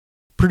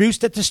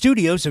Produced at the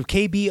studios of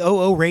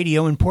KBOO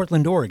Radio in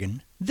Portland,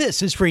 Oregon,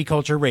 this is Free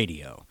Culture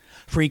Radio.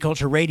 Free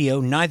Culture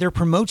Radio neither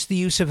promotes the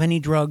use of any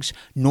drugs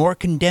nor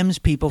condemns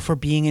people for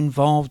being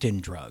involved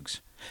in drugs.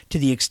 To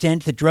the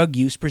extent that drug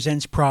use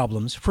presents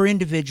problems for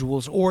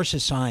individuals or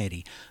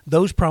society,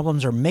 those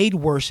problems are made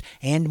worse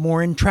and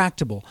more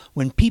intractable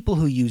when people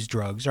who use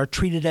drugs are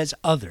treated as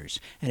others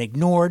and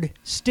ignored,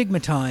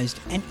 stigmatized,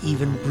 and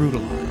even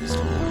brutalized.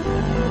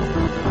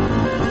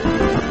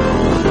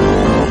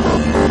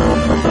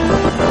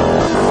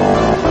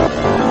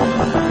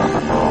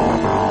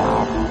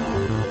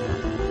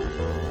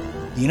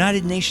 The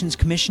United Nations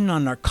Commission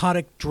on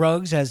Narcotic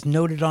Drugs, as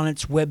noted on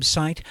its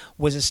website,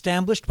 was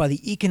established by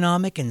the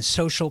Economic and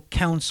Social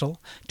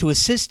Council to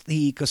assist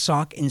the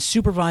ECOSOC in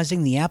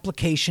supervising the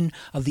application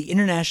of the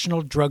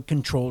International Drug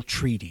Control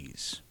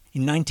Treaties.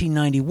 In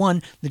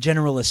 1991, the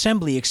General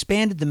Assembly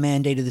expanded the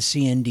mandate of the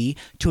CND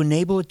to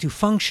enable it to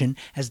function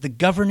as the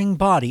governing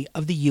body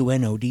of the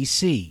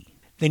UNODC.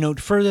 They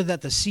note further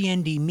that the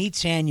CND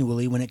meets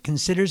annually when it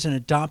considers and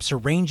adopts a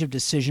range of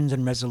decisions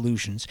and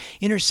resolutions.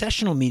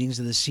 Intersessional meetings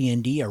of the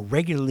CND are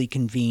regularly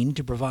convened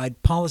to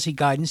provide policy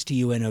guidance to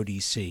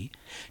UNODC.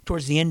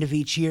 Towards the end of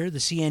each year, the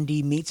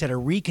CND meets at a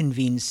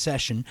reconvened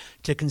session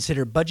to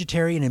consider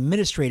budgetary and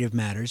administrative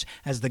matters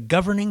as the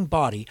governing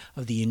body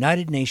of the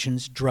United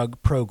Nations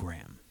Drug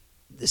Program.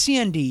 The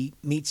CND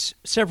meets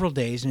several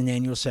days in an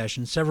annual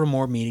session, several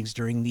more meetings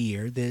during the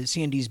year. The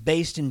CND is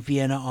based in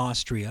Vienna,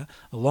 Austria,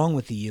 along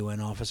with the UN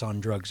Office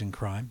on Drugs and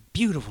Crime.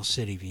 Beautiful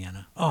city,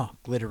 Vienna. Oh,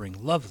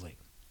 glittering, lovely.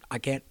 I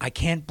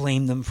can't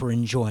blame them for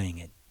enjoying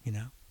it, you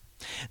know.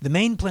 The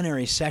main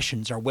plenary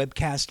sessions are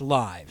webcast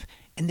live,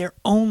 and they're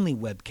only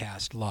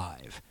webcast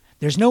live.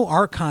 There's no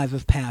archive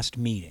of past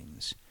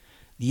meetings.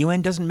 The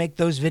UN doesn't make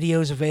those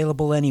videos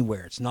available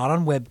anywhere. It's not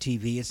on web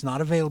TV. It's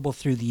not available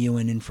through the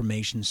UN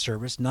Information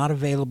Service, not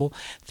available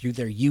through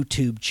their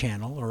YouTube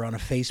channel or on a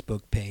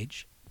Facebook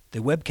page. They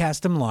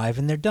webcast them live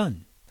and they're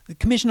done. The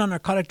Commission on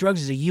Narcotic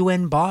Drugs is a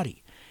UN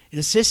body. It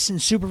assists in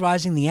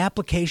supervising the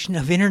application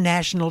of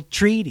international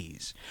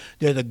treaties.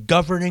 They're the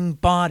governing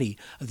body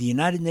of the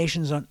United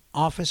Nations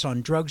Office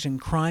on Drugs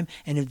and Crime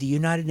and of the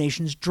United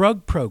Nations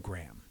Drug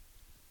Program.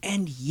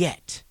 And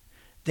yet,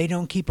 they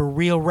don't keep a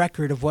real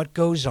record of what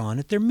goes on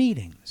at their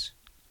meetings.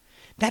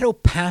 That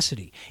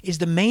opacity is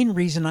the main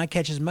reason I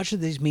catch as much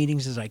of these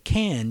meetings as I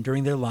can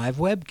during their live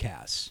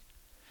webcasts.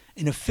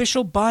 An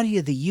official body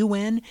of the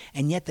UN,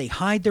 and yet they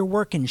hide their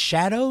work in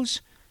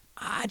shadows?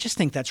 I just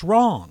think that's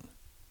wrong.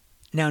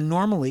 Now,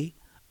 normally,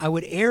 I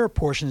would air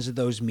portions of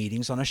those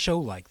meetings on a show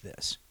like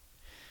this.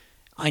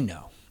 I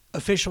know,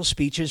 official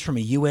speeches from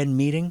a UN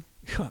meeting?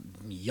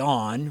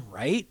 Yawn,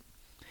 right?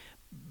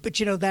 But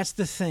you know, that's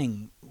the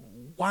thing.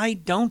 Why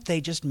don't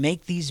they just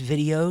make these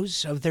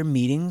videos of their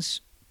meetings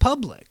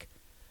public?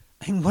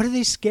 I mean, what are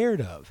they scared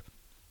of?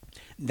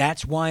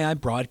 That's why I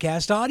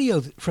broadcast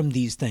audio from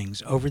these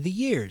things over the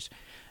years,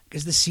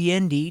 because the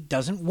CND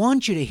doesn't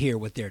want you to hear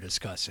what they're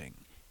discussing.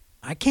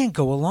 I can't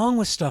go along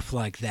with stuff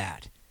like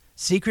that.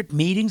 Secret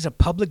meetings of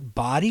public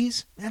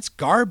bodies? That's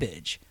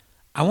garbage.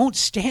 I won't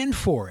stand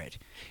for it.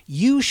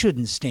 You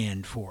shouldn't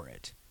stand for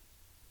it.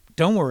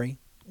 Don't worry.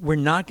 We're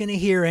not going to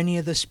hear any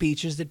of the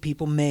speeches that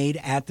people made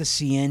at the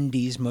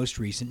CND's most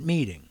recent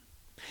meeting.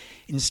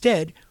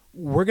 Instead,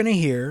 we're going to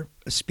hear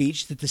a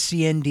speech that the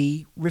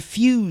CND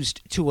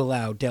refused to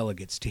allow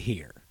delegates to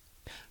hear.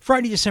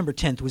 Friday, December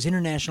 10th was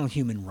International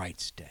Human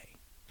Rights Day.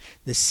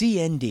 The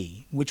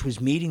CND, which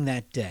was meeting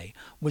that day,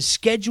 was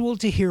scheduled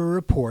to hear a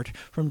report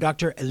from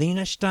Dr.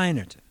 Elena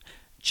Steinert,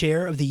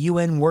 chair of the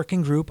UN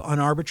Working Group on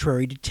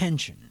Arbitrary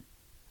Detention.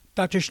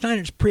 Dr.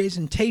 Steinert's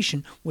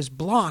presentation was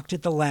blocked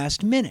at the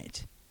last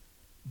minute.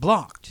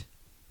 Blocked.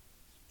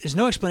 There's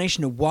no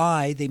explanation of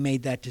why they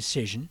made that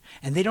decision,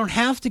 and they don't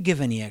have to give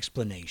any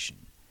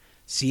explanation.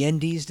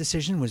 CND's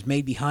decision was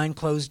made behind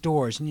closed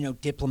doors, and you know,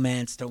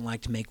 diplomats don't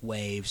like to make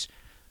waves.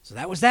 So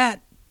that was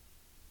that.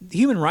 The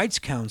Human Rights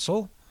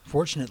Council,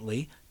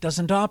 fortunately,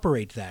 doesn't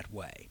operate that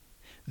way.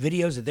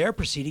 Videos of their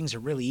proceedings are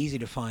really easy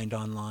to find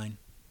online.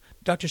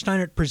 Dr.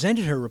 Steinert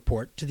presented her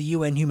report to the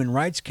UN Human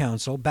Rights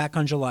Council back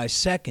on July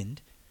 2nd.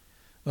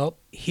 Well,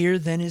 here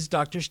then is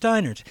Dr.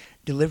 Steinert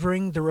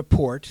delivering the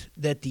report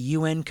that the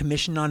UN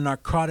Commission on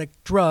Narcotic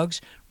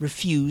Drugs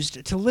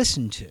refused to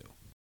listen to.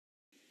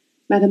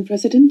 Madam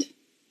President,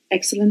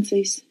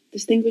 Excellencies,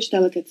 distinguished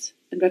delegates,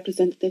 and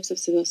representatives of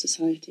civil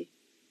society.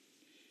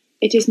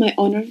 It is my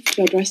honor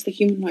to address the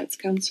Human Rights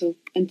Council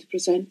and to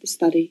present the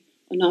study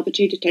on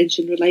arbitrary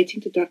detention relating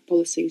to drug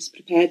policies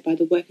prepared by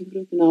the Working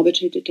Group on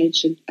Arbitrary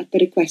Detention at the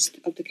request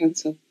of the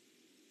Council.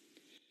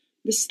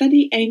 The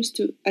study aims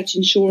at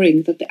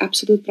ensuring that the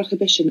absolute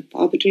prohibition of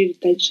arbitrary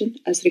detention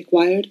as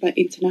required by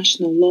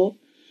international law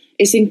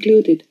is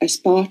included as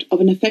part of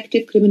an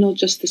effective criminal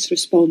justice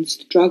response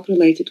to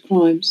drug-related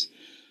crimes,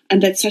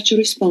 and that such a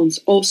response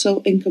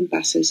also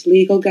encompasses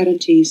legal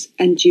guarantees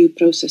and due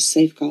process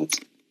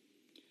safeguards.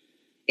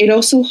 It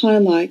also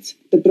highlights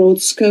the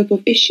broad scope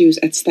of issues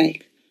at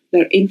stake,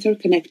 their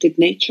interconnected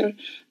nature,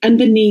 and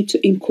the need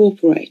to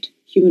incorporate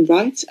human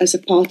rights as a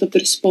part of the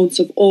response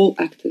of all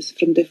actors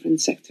from different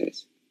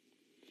sectors.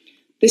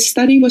 This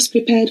study was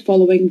prepared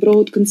following a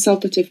broad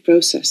consultative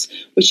process,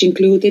 which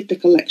included the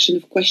collection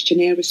of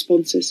questionnaire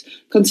responses,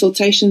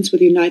 consultations with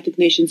the United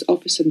Nations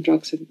Office on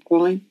Drugs and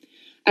Crime,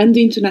 and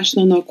the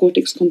International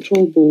Narcotics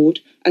Control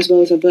Board, as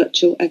well as a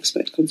virtual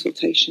expert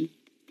consultation.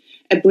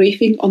 A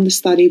briefing on the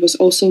study was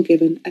also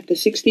given at the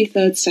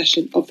 63rd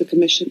session of the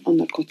Commission on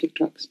Narcotic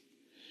Drugs.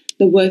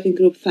 The working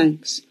group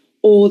thanks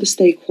all the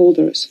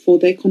stakeholders for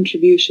their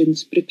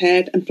contributions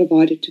prepared and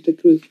provided to the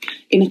group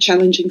in a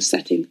challenging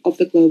setting of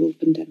the global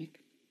pandemic.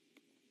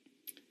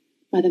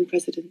 Madam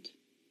President,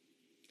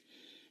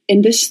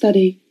 in this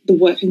study, the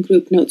working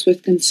group notes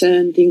with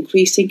concern the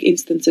increasing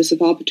instances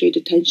of arbitrary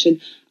detention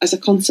as a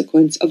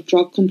consequence of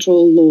drug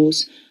control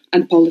laws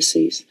and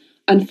policies,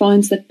 and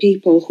finds that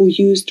people who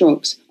use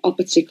drugs are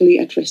particularly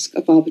at risk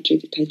of arbitrary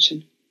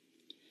detention.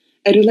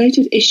 A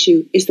related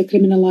issue is the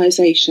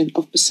criminalization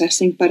of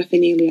possessing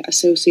paraphernalia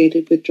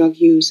associated with drug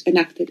use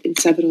enacted in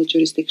several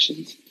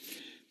jurisdictions.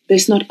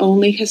 This not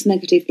only has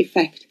negative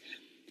effect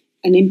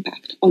an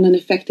impact on an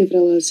effective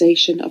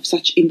realization of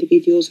such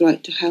individuals'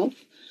 right to health,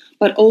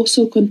 but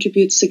also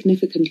contributes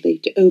significantly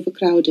to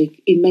overcrowding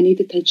in many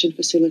detention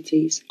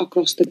facilities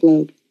across the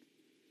globe.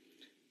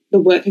 The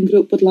working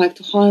group would like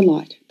to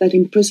highlight that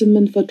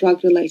imprisonment for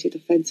drug-related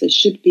offences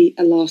should be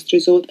a last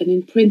resort and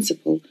in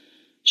principle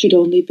should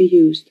only be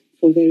used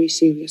for very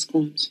serious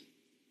crimes.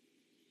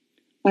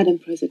 Madam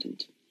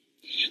President,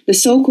 the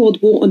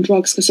so-called war on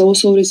drugs has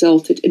also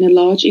resulted in a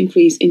large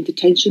increase in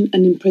detention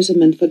and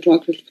imprisonment for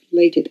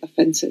drug-related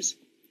offences.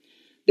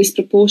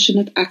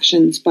 Disproportionate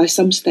actions by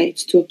some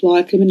states to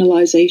apply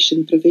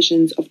criminalization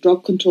provisions of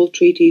drug control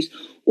treaties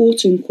or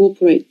to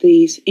incorporate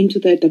these into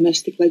their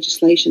domestic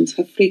legislations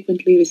have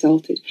frequently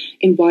resulted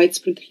in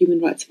widespread human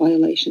rights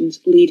violations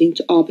leading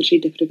to arbitrary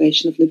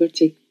deprivation of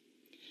liberty.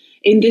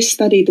 In this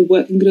study, the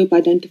working group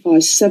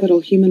identifies several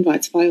human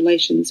rights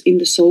violations in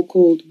the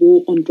so-called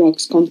war on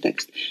drugs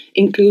context,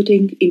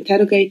 including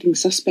interrogating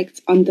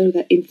suspects under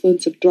the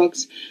influence of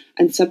drugs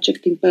and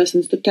subjecting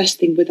persons to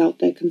testing without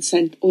their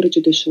consent or a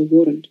judicial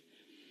warrant.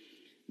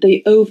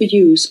 The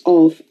overuse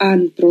of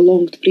and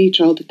prolonged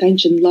pretrial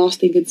detention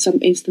lasting in some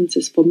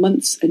instances for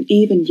months and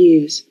even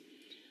years,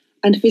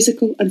 and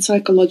physical and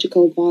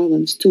psychological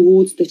violence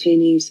towards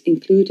detainees,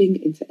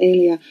 including, inter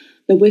alia,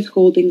 the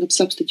withholding of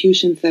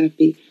substitution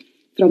therapy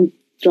from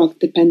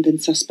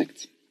drug-dependent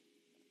suspects.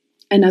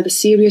 Another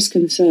serious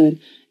concern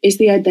is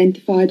the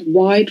identified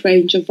wide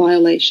range of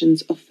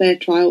violations of fair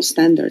trial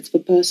standards for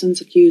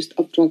persons accused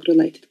of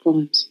drug-related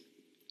crimes.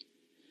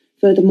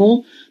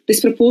 Furthermore,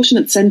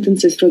 disproportionate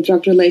sentences for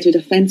drug-related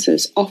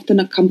offences, often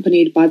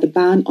accompanied by the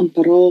ban on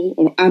parole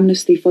or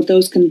amnesty for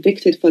those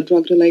convicted for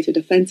drug-related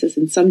offences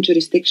in some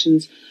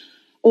jurisdictions,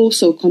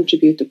 also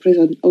contribute to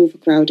prison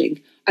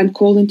overcrowding and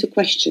call into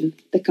question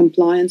the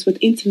compliance with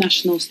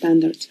international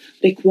standards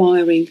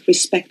requiring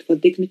respect for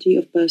dignity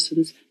of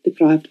persons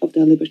deprived of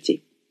their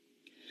liberty.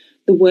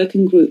 The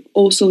working group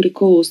also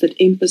recalls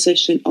that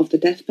imposition of the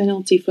death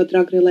penalty for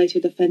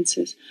drug-related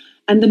offences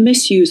and the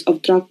misuse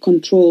of drug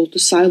control to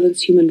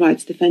silence human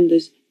rights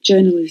defenders,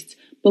 journalists,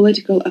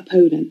 political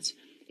opponents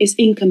is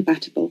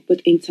incompatible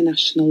with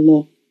international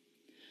law.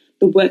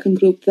 The working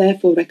group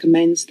therefore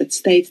recommends that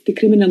states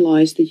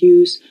decriminalise the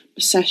use,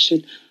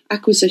 possession,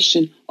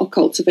 acquisition or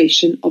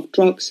cultivation of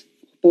drugs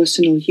for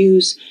personal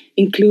use,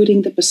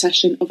 including the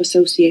possession of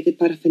associated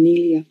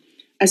paraphernalia,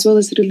 as well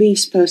as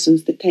release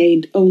persons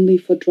detained only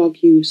for drug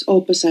use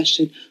or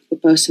possession for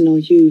personal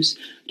use,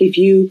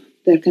 review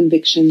their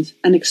convictions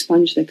and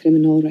expunge their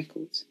criminal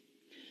records.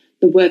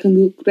 The working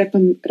group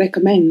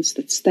recommends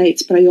that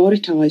states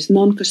prioritise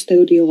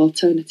non-custodial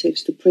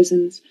alternatives to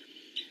prisons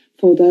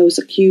for those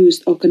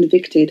accused or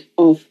convicted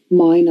of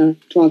minor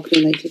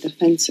drug-related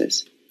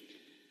offences.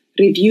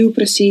 Review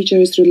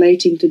procedures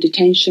relating to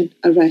detention,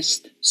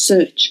 arrest,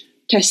 search,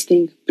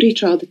 testing,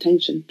 pretrial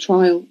detention,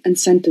 trial and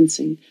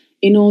sentencing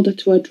in order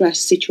to address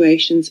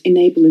situations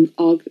enabling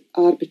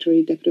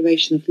arbitrary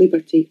deprivation of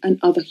liberty and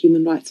other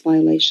human rights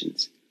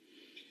violations.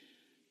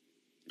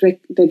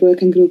 The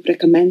working group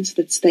recommends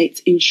that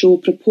states ensure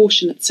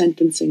proportionate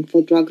sentencing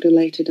for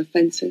drug-related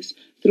offences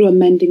through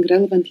amending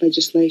relevant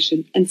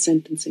legislation and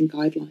sentencing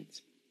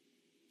guidelines.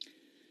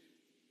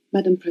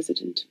 Madam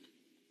President,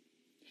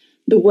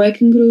 the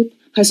working group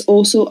has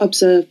also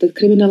observed that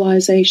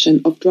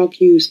criminalisation of drug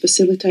use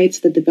facilitates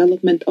the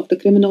development of the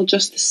criminal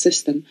justice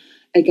system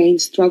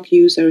against drug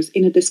users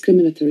in a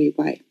discriminatory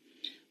way,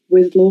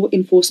 with law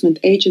enforcement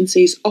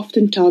agencies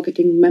often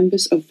targeting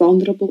members of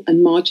vulnerable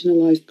and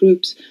marginalised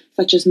groups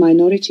such as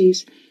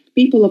minorities,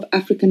 people of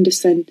African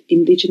descent,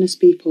 indigenous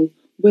people,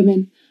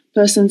 women,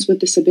 persons with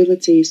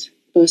disabilities,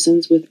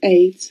 persons with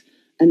AIDS,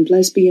 and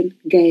lesbian,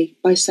 gay,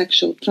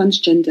 bisexual,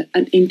 transgender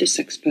and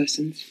intersex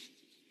persons.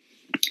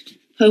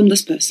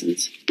 Homeless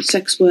persons,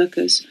 sex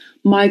workers,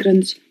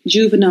 migrants,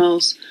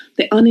 juveniles,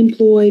 the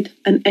unemployed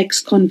and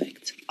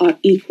ex-convicts are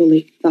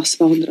equally thus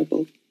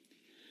vulnerable.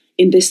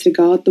 In this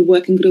regard, the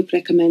working group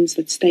recommends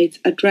that states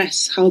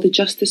address how the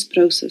justice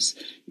process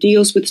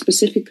deals with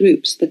specific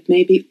groups that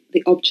may be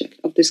the object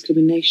of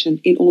discrimination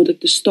in order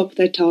to stop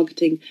their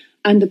targeting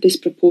and the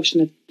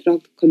disproportionate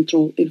drug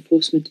control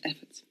enforcement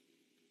efforts.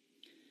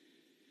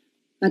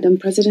 Madam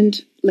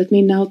President, let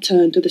me now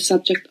turn to the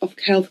subject of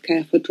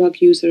healthcare for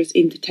drug users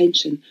in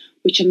detention,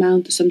 which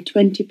amount to some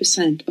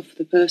 20% of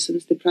the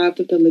persons deprived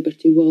of their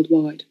liberty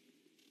worldwide.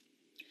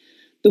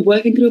 The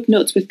working group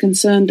notes with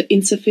concern the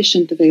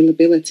insufficient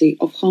availability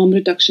of harm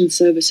reduction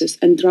services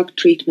and drug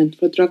treatment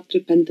for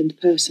drug-dependent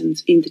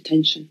persons in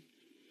detention.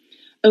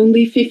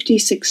 Only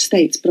 56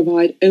 states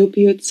provide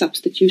opioid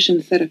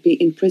substitution therapy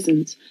in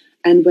prisons,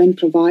 and when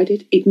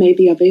provided, it may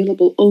be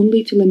available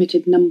only to a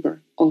limited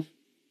number of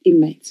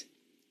inmates.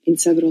 In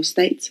several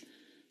states,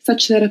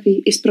 such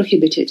therapy is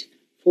prohibited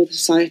for the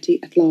society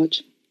at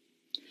large.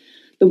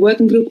 The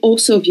working group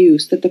also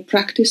views that the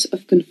practice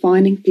of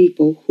confining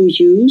people who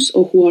use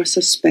or who are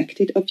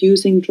suspected of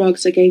using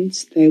drugs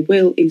against their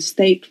will in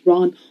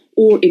state-run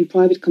or in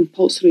private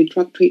compulsory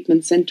drug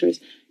treatment centres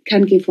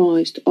can give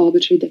rise to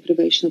arbitrary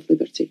deprivation of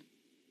liberty.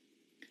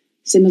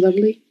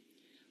 Similarly,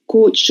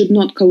 courts should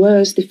not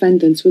coerce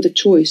defendants with a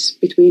choice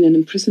between an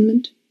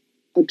imprisonment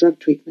or drug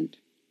treatment.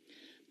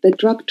 The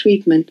drug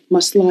treatment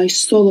must lie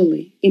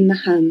solely in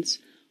the hands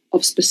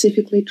of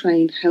specifically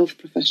trained health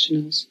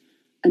professionals,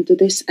 and to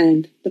this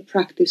end, the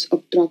practice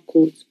of drug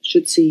courts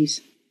should cease.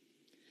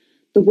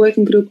 The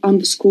working group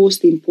underscores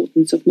the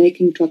importance of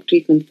making drug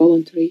treatment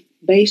voluntary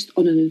based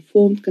on an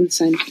informed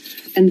consent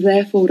and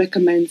therefore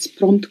recommends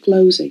prompt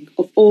closing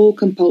of all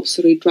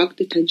compulsory drug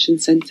detention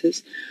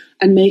centres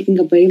and making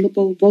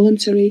available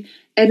voluntary,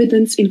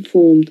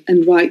 evidence-informed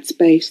and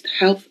rights-based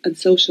health and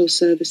social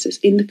services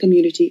in the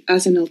community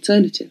as an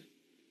alternative.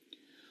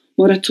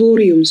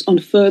 Moratoriums on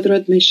further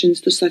admissions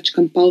to such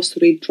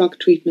compulsory drug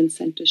treatment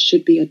centres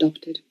should be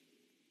adopted.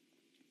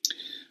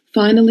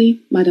 Finally,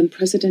 Madam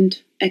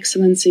President,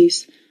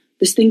 Excellencies,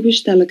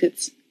 distinguished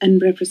delegates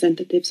and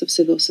representatives of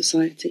civil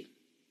society,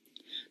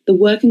 the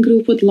working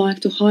group would like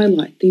to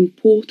highlight the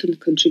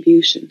important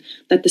contribution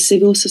that the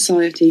civil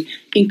society,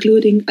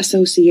 including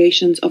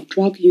associations of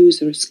drug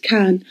users,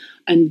 can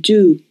and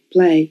do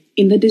play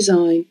in the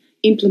design,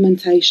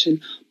 implementation,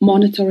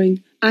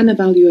 monitoring and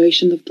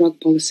evaluation of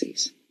drug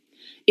policies.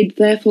 It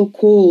therefore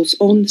calls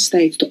on the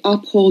states to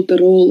uphold the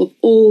role of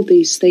all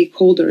these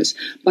stakeholders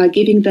by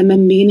giving them a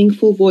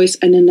meaningful voice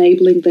and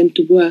enabling them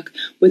to work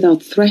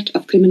without threat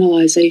of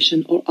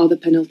criminalization or other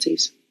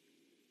penalties.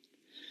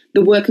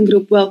 The working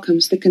group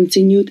welcomes the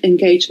continued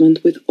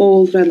engagement with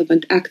all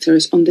relevant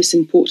actors on this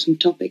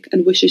important topic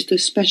and wishes to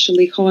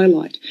especially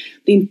highlight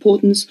the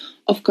importance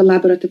of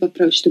collaborative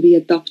approach to be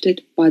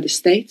adopted by the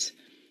states,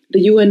 the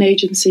UN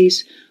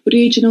agencies,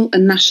 regional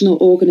and national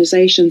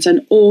organizations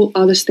and all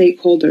other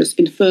stakeholders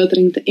in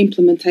furthering the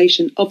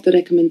implementation of the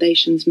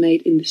recommendations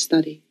made in the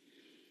study.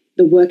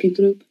 The working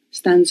group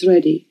stands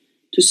ready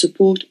to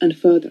support and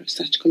further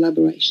such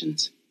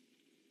collaborations.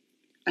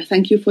 I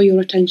thank you for your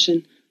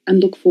attention and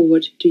look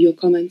forward to your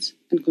comments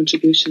and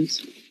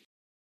contributions.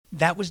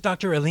 That was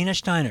Dr. Elena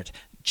Steinert,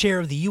 chair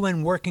of the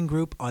UN Working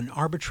Group on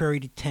Arbitrary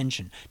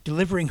Detention,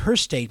 delivering her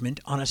statement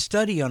on a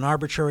study on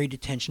arbitrary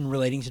detention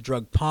relating to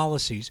drug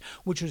policies,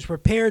 which was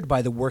prepared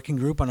by the Working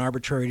Group on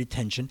Arbitrary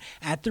Detention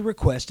at the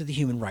request of the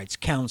Human Rights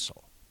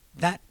Council.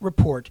 That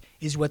report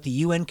is what the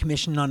UN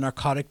Commission on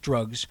Narcotic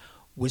Drugs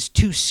was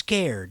too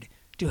scared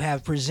to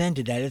have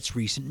presented at its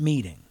recent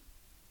meeting.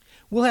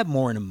 We'll have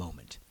more in a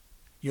moment.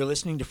 You're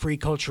listening to Free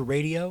Culture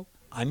Radio.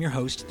 I'm your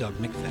host, Doug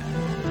McFadden.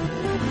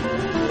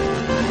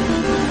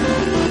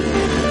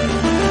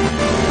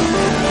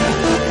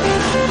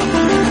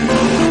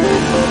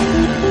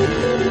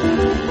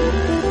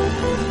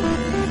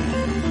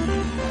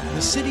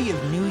 The city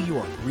of New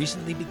York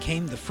recently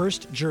became the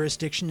first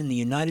jurisdiction in the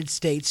United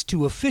States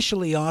to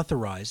officially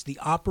authorize the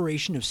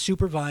operation of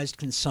supervised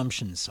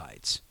consumption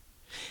sites.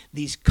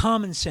 These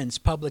common-sense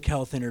public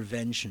health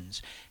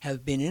interventions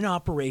have been in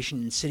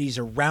operation in cities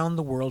around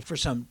the world for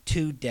some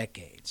 2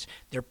 decades.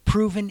 They're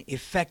proven,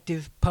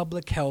 effective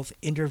public health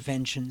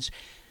interventions.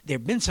 There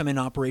have been some in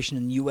operation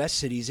in U.S.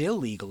 cities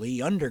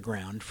illegally,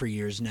 underground, for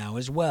years now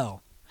as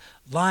well.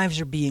 Lives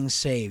are being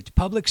saved.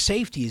 Public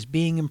safety is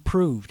being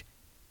improved.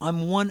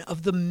 I'm one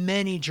of the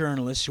many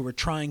journalists who are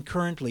trying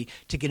currently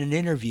to get an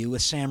interview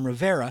with Sam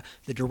Rivera,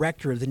 the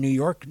director of the New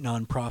York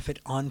nonprofit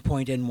On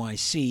Point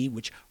NYC,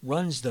 which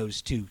runs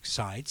those 2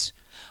 sites.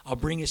 I'll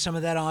bring you some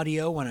of that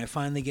audio when I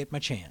finally get my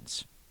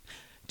chance.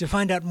 To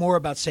find out more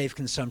about safe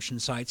consumption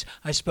sites,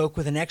 I spoke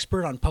with an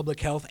expert on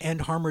public health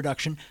and harm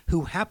reduction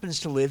who happens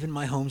to live in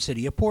my home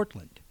city of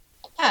Portland.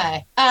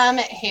 Hi, I'm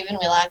Haven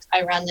Wheelock.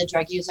 I run the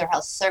Drug User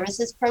Health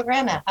Services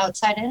Program at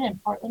Outside In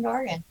Portland,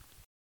 Oregon.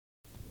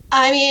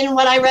 I mean,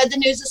 when I read the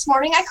news this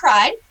morning, I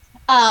cried.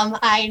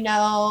 I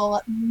know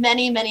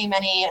many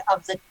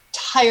of the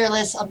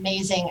tireless,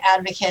 amazing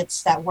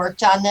advocates that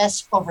worked on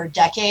this over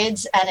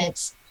decades, and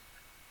it's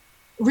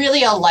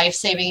really a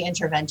life-saving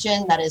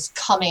intervention that is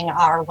coming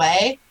our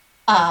way.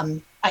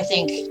 I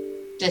think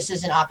this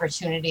is an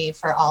opportunity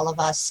for all of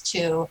us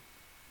to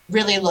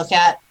really look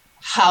at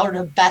how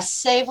to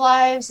best save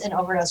lives, and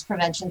overdose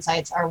prevention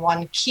sites are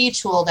one key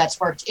tool that's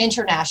worked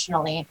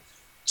internationally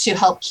to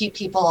help keep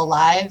people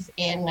alive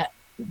in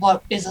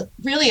what is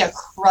really a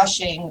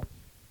crushing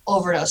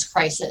overdose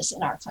crisis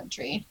in our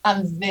country.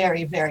 I'm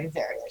very, very,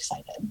 very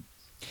excited.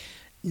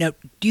 Now,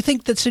 do you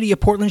think the city of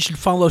Portland should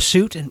follow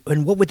suit,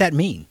 and what would that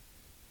mean?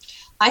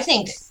 I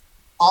think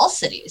all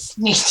cities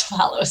need to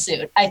follow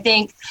suit. I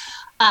think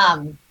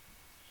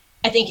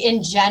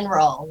in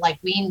general, like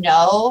we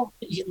know,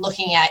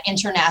 looking at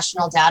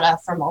international data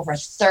from over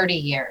 30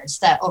 years,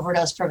 that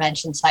overdose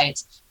prevention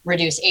sites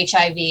reduce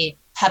HIV,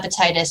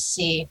 hepatitis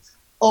C,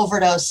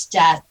 overdose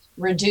death,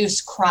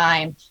 reduce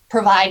crime,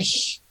 provide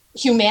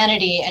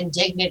humanity and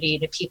dignity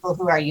to people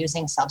who are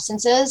using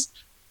substances.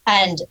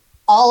 And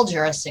all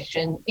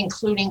jurisdictions,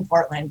 including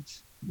Portland,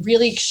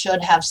 really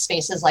should have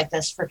spaces like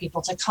this for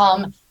people to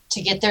come,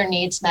 to get their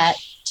needs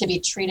met, to be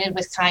treated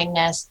with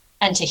kindness,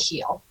 and to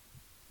heal.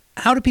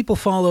 How do people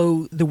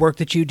follow the work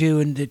that you do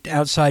and that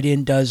Outside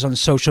In does on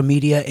social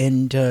media?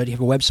 And do you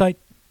have a website?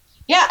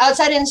 Yeah,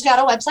 Outside In's got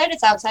a website.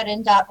 It's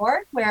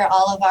outsideinc.org, where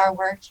all of our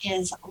work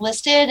is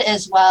listed,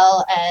 as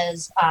well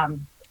as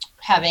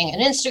having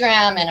an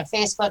Instagram and a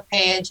Facebook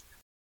page.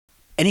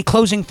 Any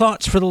closing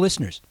thoughts for the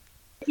listeners?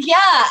 Yeah,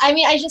 I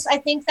mean, I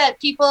think that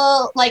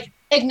people, like,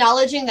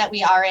 acknowledging that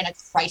we are in a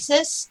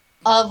crisis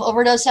of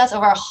overdose death.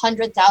 Over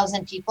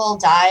 100,000 people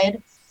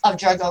died of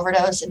drug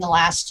overdose in the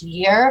last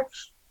year.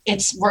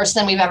 It's worse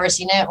than we've ever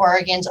seen it.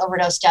 Oregon's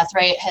overdose death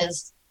rate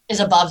is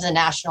above the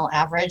national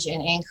average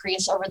in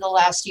increase over the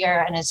last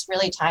year. And it's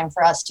really time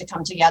for us to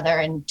come together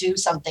and do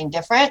something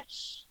different.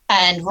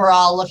 And we're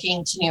all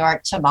looking to New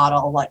York to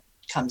model what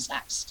comes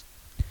next.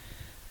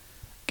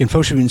 Again,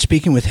 folks, we've been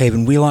speaking with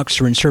Haven Wheelock,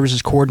 Syringe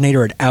Services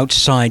Coordinator at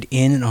Outside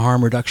In, and a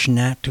harm reduction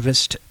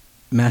activist,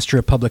 Master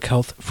of Public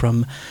Health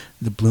from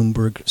the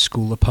Bloomberg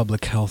School of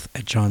Public Health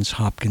at Johns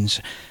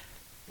Hopkins.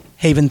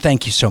 Haven,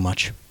 thank you so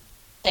much.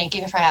 Thank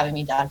you for having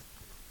me, Doug.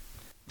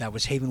 That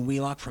was Haven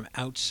Wheelock from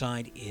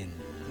Outside In.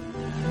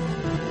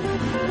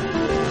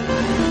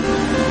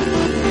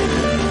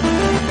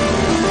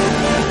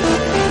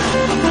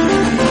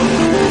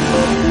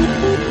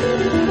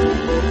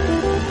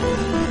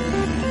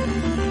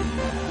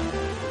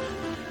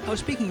 I was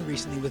speaking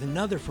recently with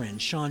another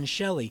friend, Sean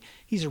Shelley.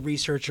 He's a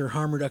researcher,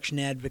 harm reduction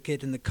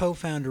advocate, and the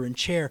co-founder and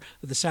chair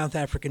of the South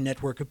African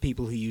Network of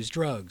People Who Use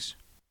Drugs.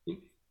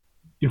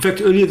 In fact,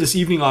 earlier this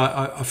evening,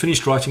 I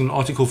finished writing an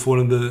article for one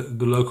of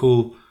the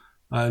local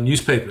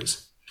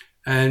newspapers.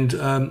 And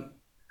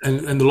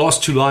the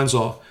last two lines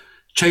are,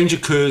 change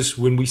occurs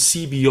when we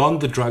see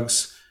beyond the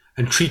drugs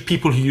and treat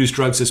people who use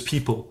drugs as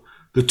people.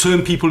 The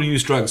term people who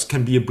use drugs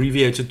can be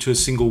abbreviated to a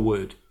single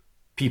word,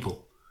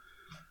 people.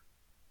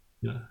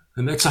 Yeah.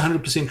 And that's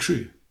 100%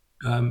 true.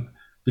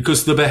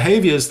 Because the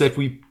behaviors that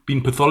we've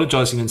been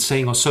pathologizing and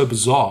saying are so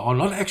bizarre are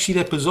not actually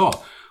that bizarre.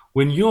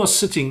 When you are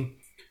sitting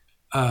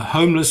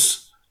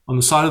homeless on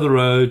the side of the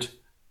road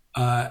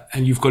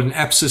and you've got an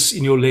abscess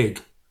in your leg,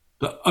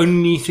 the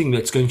only thing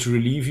that's going to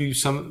relieve you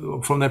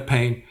from that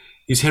pain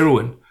is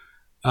heroin.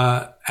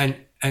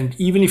 And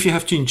even if you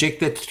have to inject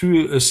that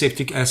through a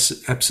septic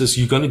abscess,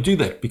 you're going to do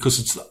that because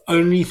it's the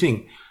only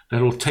thing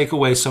that will take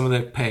away some of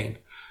that pain.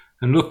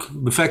 And look,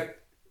 the fact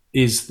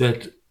is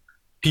that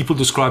people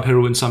describe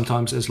heroin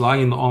sometimes as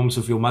lying in the arms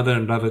of your mother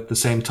and love at the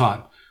same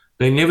time.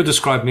 They never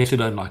describe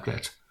methadone like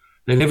that.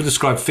 They never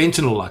describe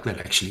fentanyl like that,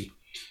 actually,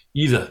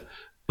 either.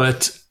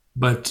 But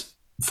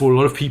for a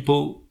lot of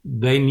people,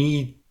 they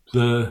need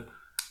the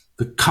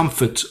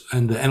comfort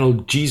and the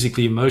analgesic,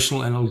 the emotional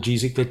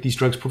analgesic that these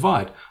drugs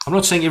provide. I'm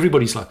not saying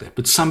everybody's like that,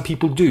 but some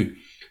people do.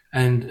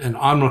 And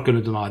I'm not going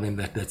to deny them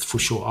that, that's for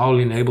sure. I'll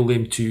enable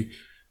them to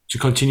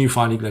continue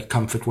finding that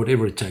comfort,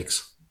 whatever it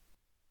takes.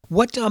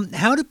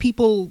 How do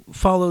people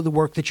follow the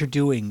work that you're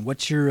doing?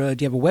 What's your?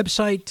 Do you have a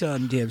website?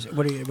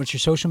 What's your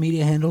social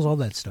media handles? All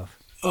that stuff.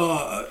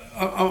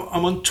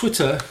 I'm on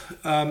Twitter.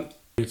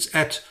 It's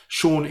at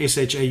Shaun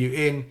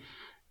SHAUN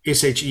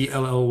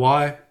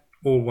SHELLY,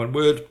 all one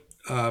word,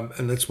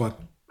 and that's my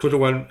Twitter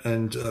one.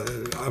 And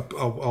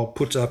I'll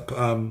put up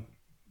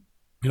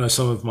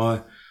some of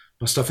my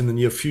stuff in the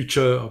near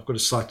future. I've got a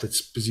site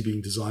that's busy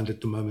being designed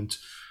at the moment,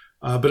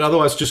 but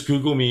otherwise just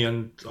Google me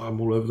and I'm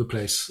all over the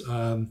place.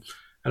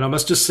 And I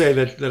must just say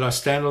that I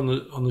stand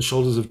on the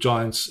shoulders of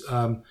giants.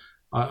 I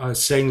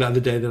was saying the other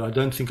day that I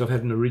don't think I've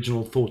had an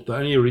original thought. The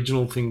only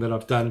original thing that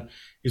I've done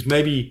is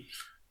maybe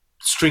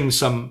string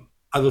some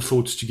other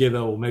thoughts together,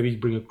 or maybe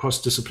bring a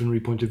cross-disciplinary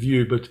point of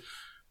view. But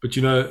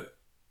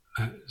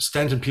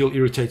Stanton Peele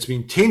irritates me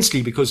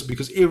intensely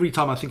because every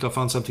time I think I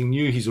found something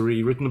new, he's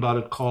already written about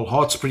it. Carl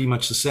Hart's pretty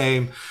much the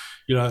same.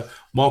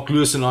 Mark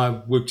Lewis and I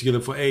worked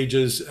together for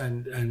ages,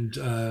 and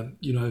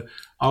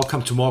I'll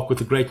come to Mark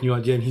with a great new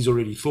idea and he's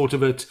already thought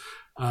of it.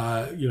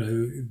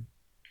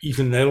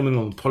 Ethan Nailman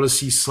on the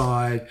policy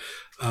side,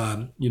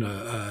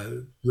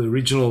 the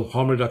original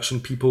harm reduction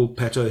people,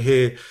 Pat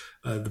O'Hare,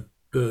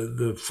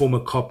 the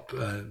former cop,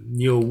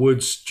 Neil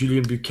Woods,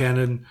 Julian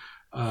Buchanan.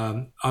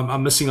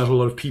 I'm missing out a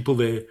lot of people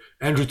there.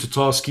 Andrew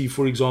Tatarski,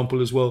 for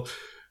example, as well.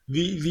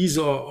 these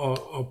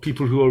are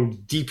people who are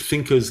deep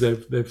thinkers.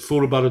 They've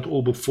thought about it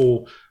all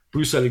before.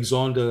 Bruce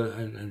Alexander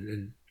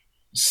and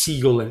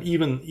Siegel, and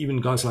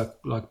even guys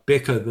like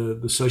Becker,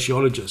 the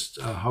sociologist,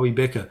 Howie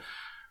Becker.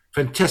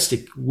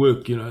 Fantastic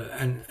work,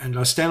 and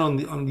I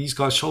stand on these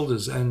guys'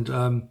 shoulders, and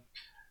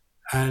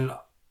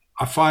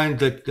I find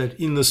that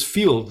in this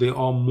field there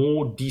are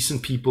more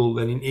decent people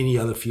than in any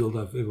other field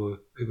I've ever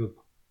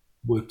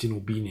worked in or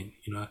been in.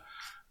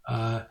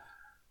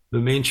 The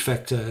mensch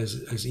factor,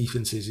 as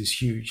Ethan says,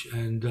 is huge,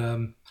 and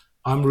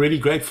I'm really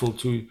grateful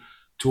to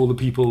all the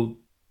people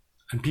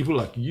and people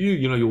like you.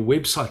 Your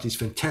website is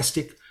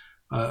fantastic.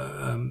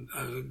 I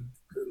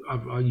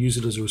use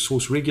it as a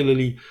resource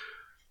regularly.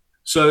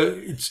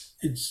 So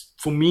it's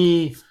for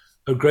me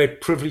a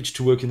great privilege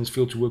to work in this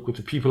field, to work with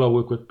the people I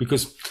work with,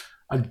 because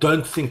I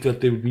don't think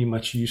that there would be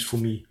much use for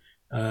me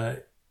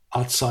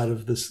outside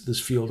of this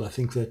field. I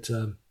think that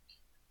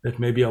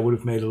maybe I would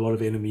have made a lot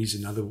of enemies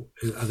in other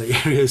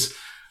areas,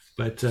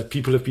 but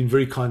people have been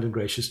very kind and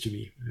gracious to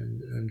me,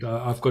 and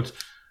I've got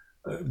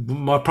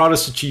my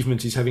proudest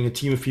achievement is having a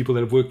team of people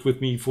that have worked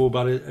with me for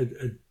about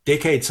a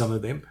decade, some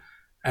of them,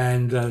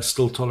 and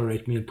still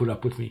tolerate me and put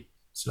up with me.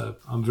 So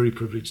I'm very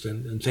privileged,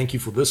 and thank you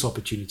for this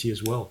opportunity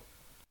as well.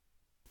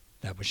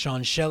 That was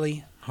Sean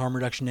Shelley, harm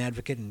reduction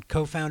advocate and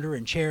co-founder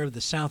and chair of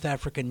the South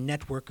African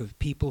Network of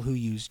People Who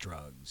Use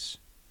Drugs.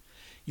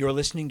 You're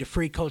listening to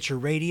Free Culture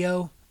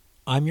Radio.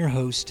 I'm your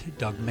host,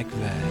 Doug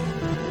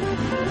McVeigh.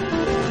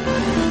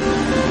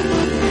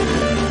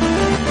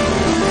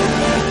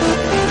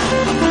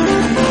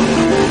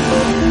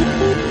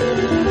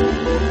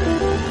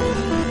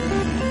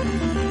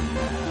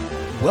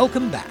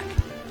 Welcome back.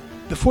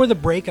 Before the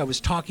break, I was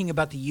talking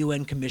about the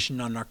UN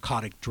Commission on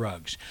Narcotic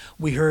Drugs.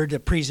 We heard a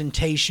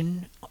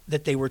presentation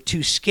that they were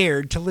too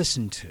scared to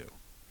listen to.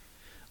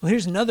 Well,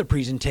 here's another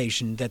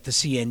presentation that the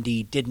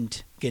CND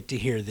didn't get to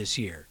hear this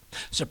year.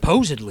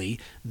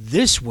 Supposedly,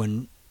 this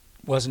one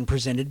wasn't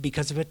presented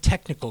because of a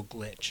technical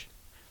glitch.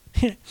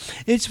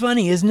 It's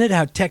funny, isn't it,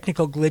 how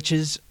technical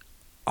glitches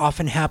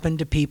often happen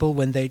to people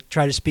when they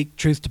try to speak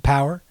truth to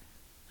power?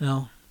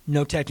 Well,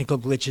 no technical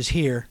glitches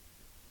here.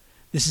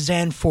 This is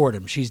Ann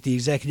Fordham. She's the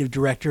Executive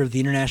Director of the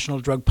International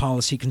Drug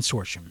Policy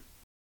Consortium.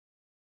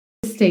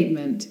 This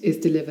statement is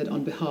delivered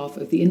on behalf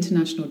of the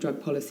International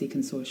Drug Policy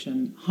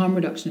Consortium, Harm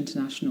Reduction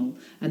International,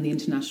 and the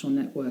International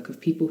Network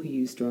of People Who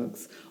Use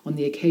Drugs on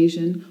the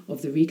occasion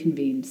of the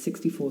reconvened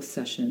 64th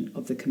session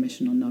of the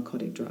Commission on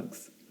Narcotic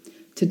Drugs.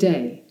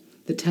 Today,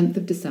 the 10th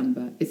of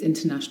December, is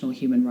International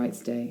Human Rights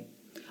Day.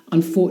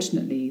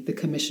 Unfortunately, the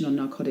Commission on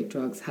Narcotic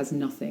Drugs has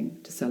nothing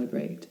to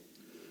celebrate.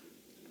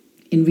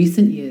 In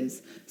recent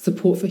years,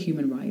 support for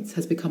human rights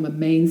has become a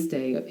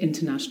mainstay of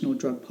international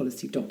drug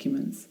policy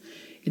documents.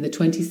 In the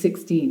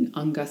 2016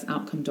 UNGAS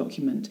outcome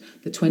document,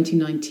 the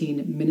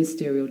 2019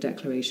 Ministerial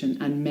Declaration,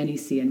 and many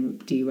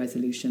CND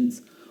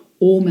resolutions,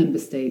 all member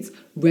states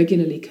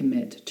regularly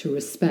commit to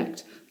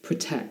respect,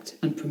 protect,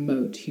 and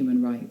promote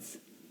human rights.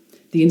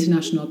 The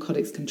International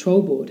Narcotics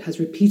Control Board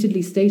has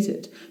repeatedly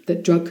stated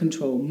that drug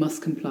control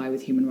must comply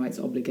with human rights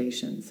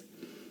obligations.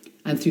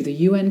 And through the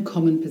UN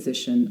Common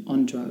Position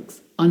on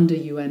Drugs, under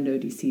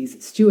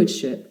UNODC's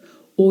stewardship,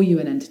 all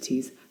UN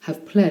entities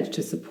have pledged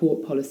to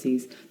support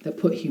policies that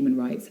put human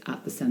rights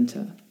at the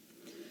centre.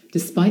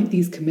 Despite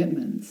these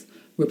commitments,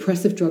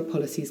 repressive drug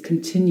policies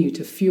continue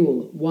to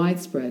fuel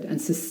widespread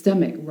and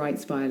systemic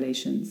rights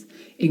violations,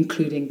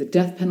 including the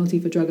death penalty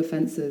for drug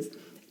offences,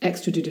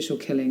 extrajudicial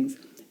killings,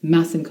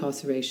 mass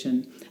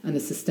incarceration, and the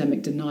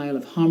systemic denial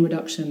of harm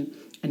reduction,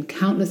 and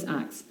countless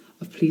acts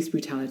of police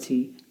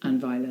brutality and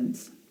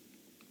violence.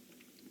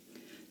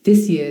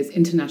 This year's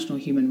International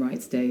Human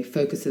Rights Day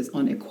focuses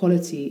on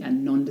equality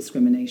and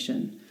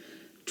non-discrimination.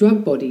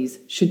 Drug bodies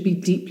should be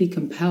deeply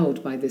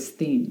compelled by this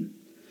theme.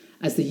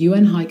 As the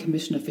UN High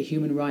Commissioner for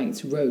Human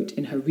Rights wrote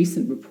in her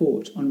recent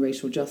report on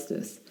racial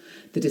justice,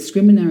 the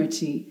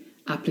discriminatory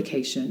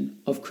application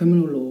of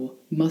criminal law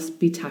must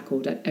be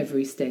tackled at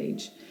every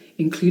stage,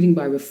 including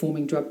by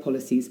reforming drug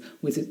policies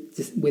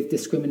with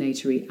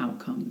discriminatory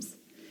outcomes.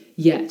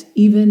 Yet,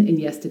 even in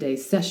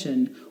yesterday's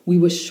session, we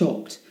were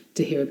shocked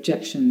to hear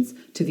objections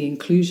to the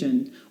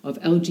inclusion of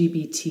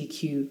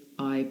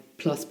LGBTQI+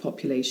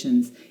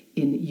 populations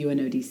in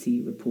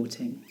UNODC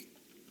reporting.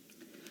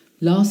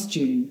 Last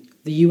June,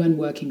 the UN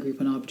Working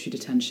Group on Arbitrary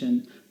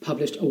Detention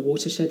published a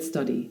watershed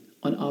study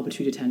on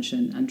arbitrary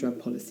detention and drug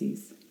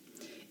policies.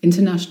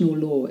 International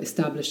law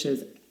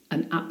establishes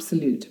an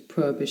absolute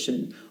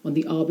prohibition on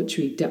the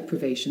arbitrary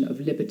deprivation of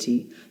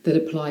liberty that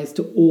applies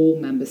to all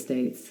member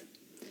states.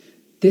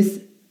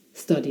 This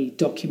study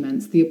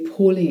documents the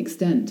appalling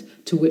extent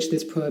to which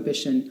this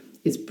prohibition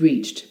is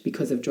breached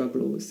because of drug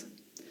laws.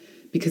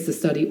 Because the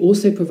study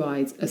also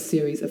provides a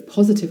series of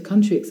positive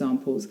country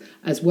examples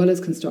as well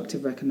as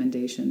constructive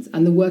recommendations,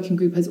 and the working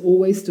group has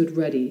always stood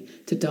ready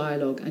to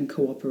dialogue and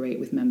cooperate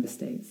with member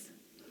states.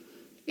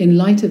 In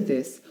light of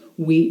this,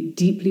 we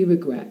deeply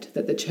regret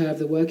that the chair of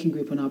the Working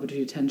Group on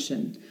Arbitrary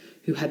Detention,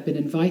 who had been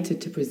invited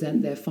to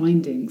present their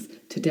findings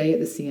today at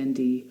the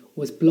CND,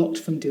 was blocked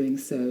from doing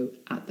so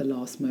at the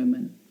last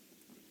moment.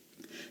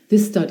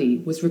 This study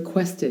was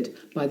requested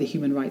by the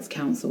Human Rights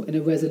Council in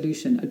a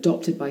resolution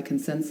adopted by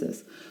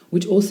consensus,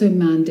 which also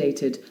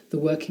mandated the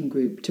working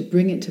group to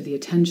bring it to the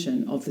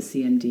attention of the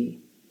CND.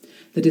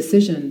 The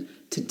decision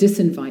to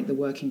disinvite the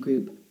working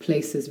group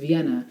places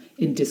Vienna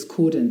in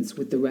discordance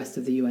with the rest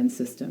of the UN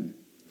system.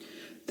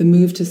 The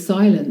move to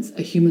silence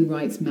a human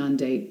rights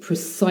mandate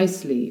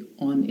precisely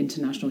on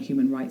International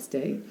Human Rights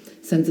Day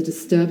sends a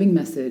disturbing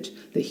message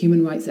that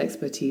human rights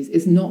expertise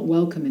is not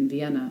welcome in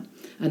Vienna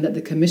and that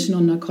the Commission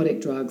on Narcotic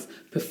Drugs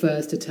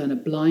prefers to turn a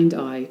blind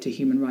eye to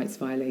human rights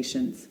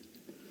violations.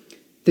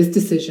 This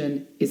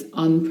decision is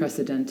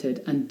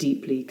unprecedented and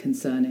deeply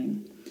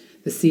concerning.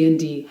 The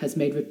CND has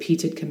made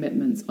repeated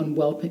commitments on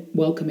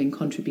welcoming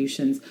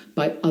contributions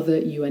by other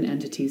UN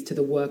entities to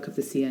the work of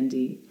the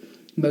CND,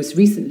 most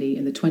recently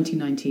in the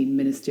 2019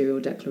 Ministerial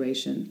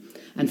Declaration.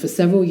 And for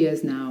several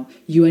years now,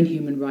 UN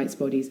human rights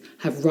bodies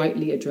have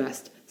rightly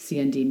addressed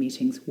CND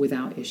meetings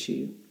without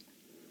issue.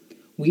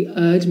 We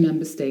urge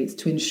member states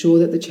to ensure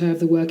that the chair of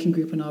the Working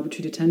Group on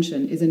Arbitrary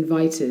Detention is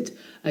invited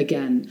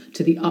again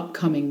to the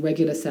upcoming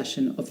regular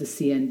session of the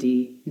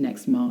CND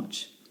next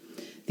March.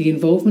 The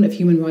involvement of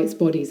human rights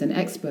bodies and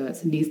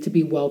experts needs to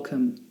be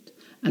welcomed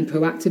and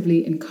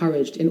proactively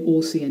encouraged in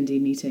all CND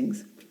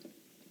meetings.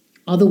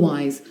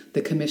 Otherwise,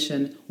 the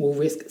Commission will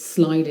risk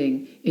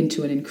sliding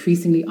into an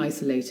increasingly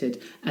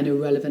isolated and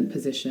irrelevant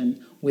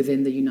position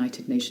within the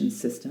United Nations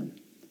system.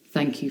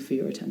 Thank you for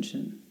your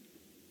attention.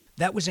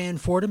 That was Ann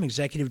Fordham,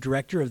 Executive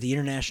Director of the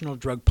International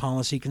Drug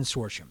Policy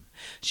Consortium.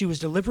 She was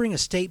delivering a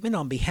statement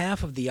on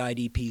behalf of the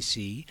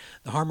IDPC,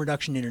 the Harm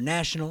Reduction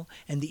International,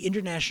 and the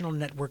International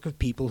Network of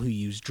People Who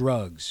Use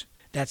Drugs.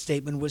 That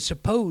statement was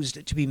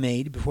supposed to be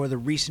made before the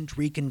recent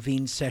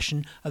reconvened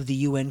session of the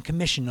UN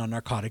Commission on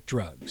Narcotic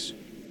Drugs.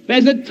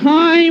 There's a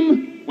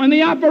time when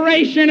the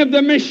operation of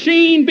the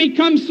machine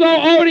becomes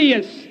so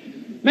odious,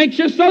 makes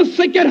you so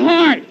sick at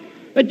heart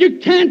that you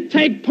can't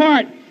take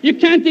part. You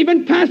can't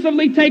even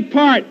passively take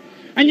part.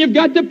 And you've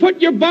got to put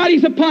your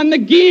bodies upon the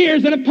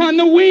gears and upon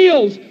the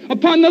wheels,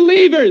 upon the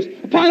levers,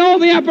 upon all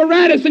the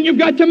apparatus, and you've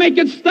got to make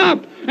it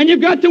stop. And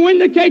you've got to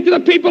indicate to the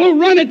people who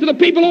run it, to the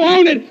people who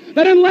own it,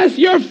 that unless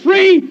you're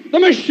free, the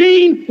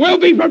machine will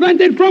be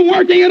prevented from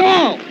working at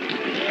all.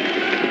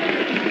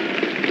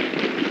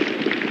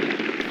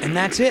 And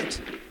that's it.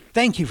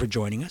 Thank you for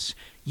joining us.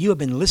 You have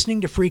been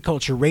listening to Free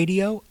Culture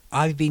Radio.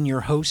 I've been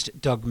your host,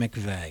 Doug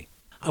McVeigh.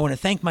 I want to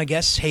thank my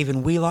guests,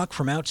 Haven Wheelock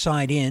from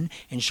Outside In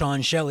and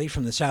Sean Shelley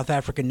from the South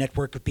African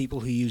Network of People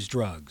Who Use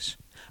Drugs.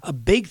 A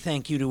big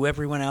thank you to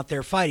everyone out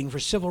there fighting for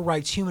civil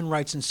rights, human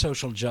rights, and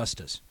social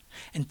justice.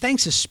 And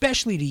thanks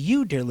especially to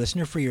you, dear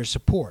listener, for your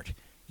support.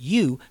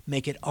 You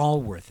make it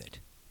all worth it.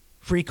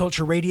 Free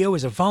Culture Radio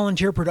is a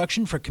volunteer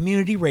production for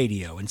community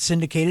radio and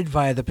syndicated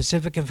via the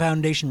Pacifica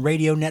Foundation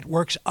Radio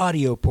Network's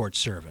AudioPort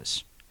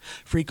service.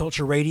 Free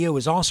Culture Radio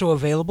is also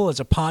available as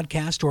a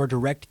podcast or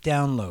direct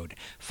download.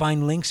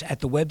 Find links at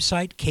the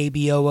website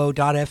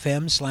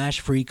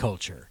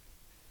kboo.fm/freeculture.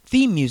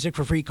 Theme music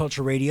for Free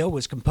Culture Radio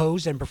was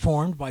composed and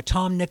performed by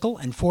Tom Nickel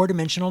and Four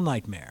Dimensional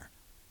Nightmare.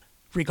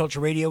 Free Culture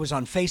Radio is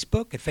on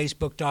Facebook at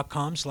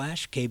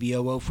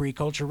facebook.com/KBOO Free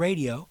Culture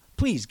Radio.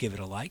 Please give it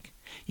a like.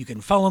 You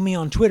can follow me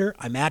on Twitter.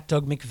 I'm at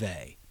Doug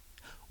McVeigh.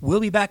 We'll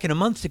be back in a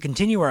month to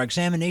continue our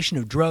examination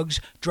of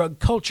drugs, drug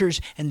cultures,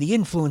 and the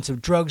influence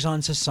of drugs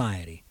on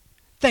society.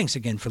 Thanks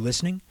again for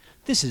listening.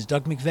 This is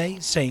Doug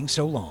McVeigh saying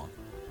so long.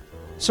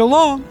 So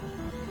long!